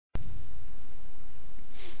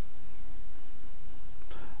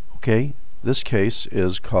Okay, this case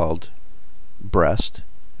is called breast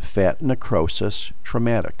fat necrosis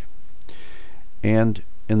traumatic. And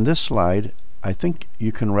in this slide, I think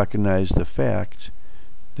you can recognize the fact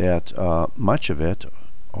that much of it,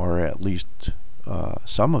 or at least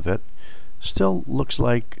some of it, still looks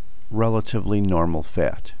like relatively normal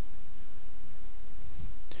fat.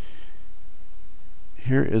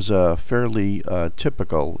 Here is a fairly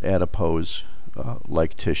typical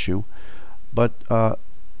adipose-like tissue, but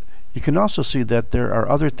you can also see that there are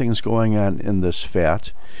other things going on in this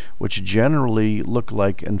fat which generally look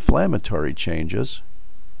like inflammatory changes,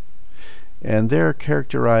 and they're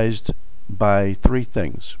characterized by three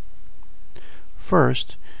things.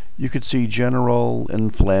 First, you could see general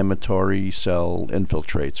inflammatory cell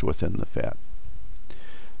infiltrates within the fat.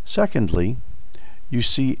 Secondly, you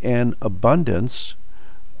see an abundance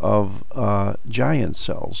of giant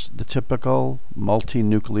cells, the typical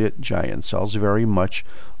multinucleate giant cells, very much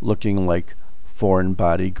looking like foreign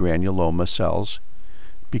body granuloma cells,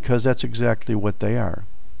 because that's exactly what they are.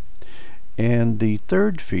 And the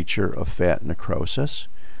third feature of fat necrosis,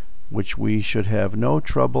 which we should have no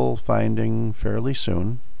trouble finding fairly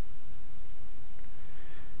soon,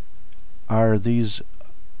 are these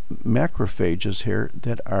macrophages here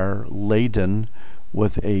that are laden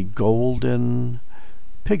with a golden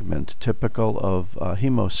pigment typical of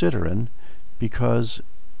hemosiderin, because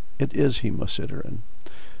it is hemosiderin.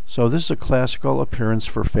 So this is a classical appearance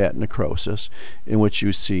for fat necrosis, in which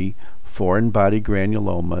you see foreign body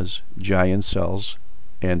granulomas, giant cells,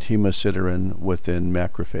 and hemosiderin within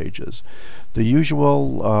macrophages. The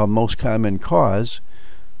usual most common cause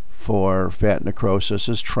for fat necrosis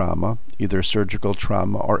is trauma, either surgical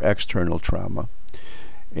trauma or external trauma.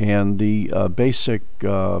 And the basic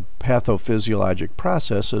pathophysiologic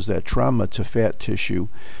process is that trauma to fat tissue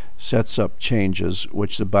sets up changes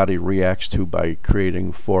which the body reacts to by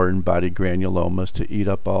creating foreign body granulomas to eat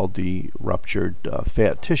up all the ruptured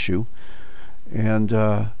fat tissue. And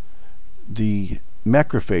the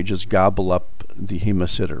macrophages gobble up the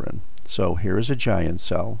hemosiderin. So here is a giant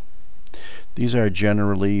cell. These are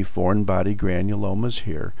generally foreign body granulomas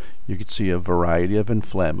here. You can see a variety of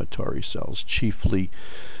inflammatory cells, chiefly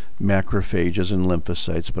macrophages and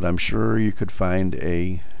lymphocytes, but I'm sure you could find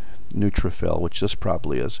a neutrophil, which this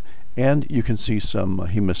probably is. And you can see some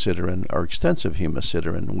hemosiderin, or extensive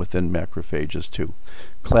hemosiderin, within macrophages too.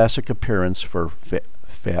 Classic appearance for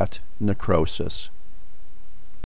fat necrosis.